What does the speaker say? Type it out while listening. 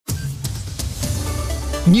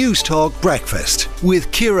News Talk Breakfast with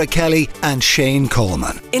Ciara Kelly and Shane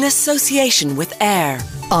Coleman. In association with AIR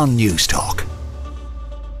On News Talk.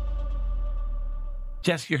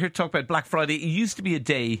 Jess, you're here to talk about Black Friday. It used to be a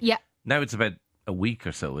day. Yeah. Now it's about a week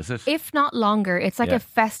or so, is it? If not longer. It's like Yeah. a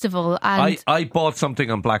festival. And I bought something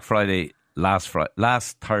on Black Friday last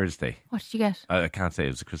Thursday. what did you get? I can't say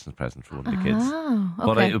it was a Christmas present for one of the kids. Oh,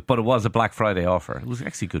 okay. But it was a Black Friday offer. It was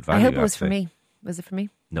actually good I value. hope it was I'd for say. me. Was it for me?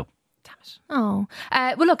 No. Damn it. Oh,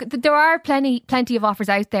 well, look, there are plenty of offers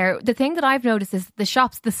out there. The thing that I've noticed is the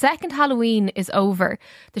shops, the second Halloween is over,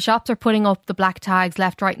 the shops are putting up the black tags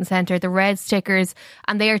left, right and centre, the red stickers,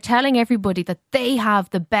 and they are telling everybody that they have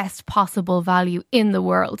the best possible value in the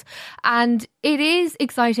world. And it is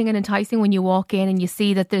exciting and enticing when you walk in and you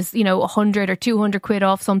see that there's, 100 or 200 quid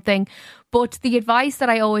off something. But the advice that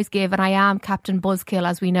I always give, and I am Captain Buzzkill,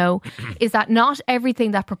 as we know, is that not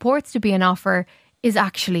everything that purports to be an offer is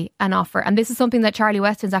actually an offer. And this is something that Charlie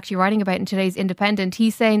Weston's actually writing about in today's Independent.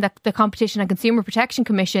 He's saying that the Competition and Consumer Protection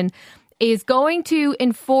Commission is going to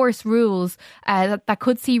enforce rules that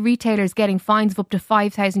could see retailers getting fines of up to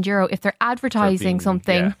 €5,000 if they're advertising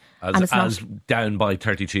something and it's as not, down by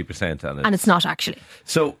 33%. and it's not actually.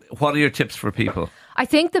 So what are your tips for people? I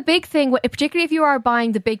think the big thing, particularly if you are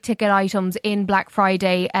buying the big ticket items in Black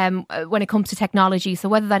Friday, when it comes to technology, so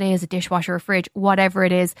whether that is a dishwasher, a fridge, whatever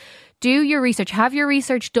it is, do your research. Have your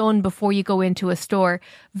research done before you go into a store.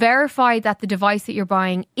 Verify that the device that you're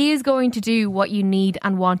buying is going to do what you need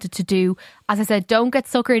and want it to do. As I said, don't get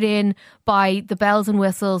suckered in by the bells and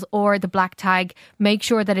whistles or the black tag. Make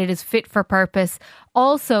sure that it is fit for purpose.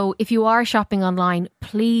 Also, if you are shopping online,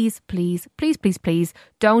 please, please, please, please, please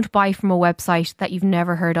don't buy from a website that you've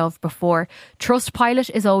never heard of before. Trustpilot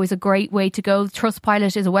is always a great way to go.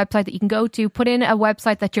 Trustpilot is a website that you can go to, put in a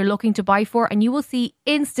website that you're looking to buy for, and you will see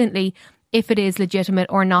instantly if it is legitimate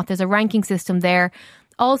or not. There's a ranking system there.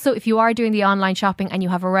 Also, if you are doing the online shopping and you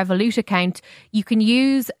have a Revolut account, you can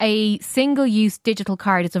use a single-use digital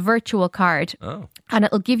card. It's a virtual card. Oh. And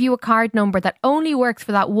it'll give you a card number that only works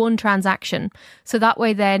for that one transaction. So that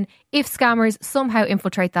way then, if scammers somehow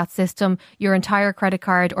infiltrate that system, your entire credit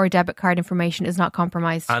card or debit card information is not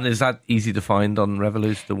compromised. And is that easy to find on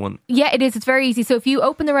Revolut, the one? Yeah, it is. It's very easy. So if you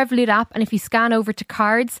open the Revolut app and if you scan over to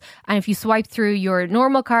cards and if you swipe through your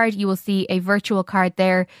normal card, you will see a virtual card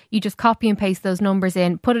there. You just copy and paste those numbers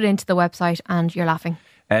in, put it into the website, and you're laughing.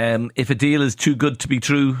 If a deal is too good to be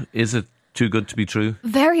true, is it too good to be true?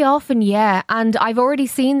 Very often, yeah. And I've already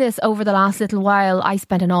seen this over the last little while. I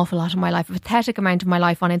spent an awful lot of my life, a pathetic amount of my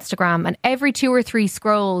life on Instagram, and every 2 or 3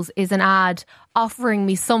 scrolls is an ad offering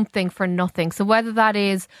me something for nothing. So whether that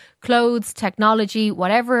is clothes, technology,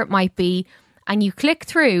 whatever it might be, and you click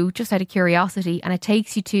through just out of curiosity and it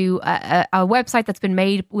takes you to a website that's been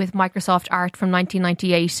made with Microsoft art from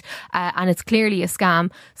 1998 and it's clearly a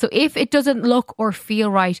scam. So if it doesn't look or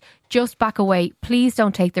feel right, just back away. Please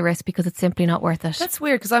don't take the risk because it's simply not worth it. That's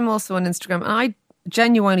weird because I'm also on Instagram and I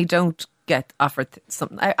genuinely don't get offered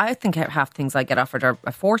something. I think half things I get offered are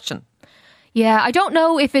a fortune. Yeah, I don't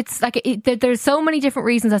know if it's like there's so many different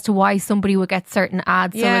reasons as to why somebody would get certain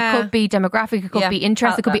ads. So Yeah. it could be demographic, it could Yeah. be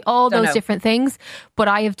interest, it could be all Don't those know. different things. But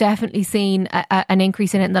I have definitely seen an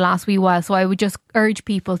increase in it in the last wee while. So I would just urge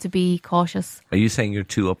people to be cautious. Are you saying you're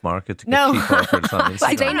too upmarket to get No. cheap offers on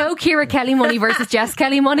Like, they Instagram? know Ciara Kelly money versus Jess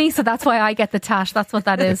Kelly money, so that's why I get the tash. That's what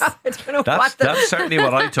that is. I don't know That's certainly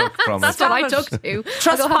what I took from it. That's what I took to.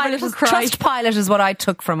 I go have a little cry. Trustpilot is what I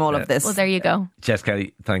took from all of this. Well, there you go. Jess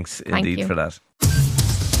Kelly, thanks Thank indeed you. for that.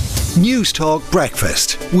 News Talk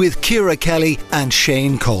Breakfast with Ciara Kelly and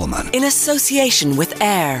Shane Coleman. in association with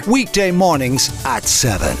AIR Weekday mornings at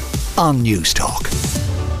 7 on News Talk.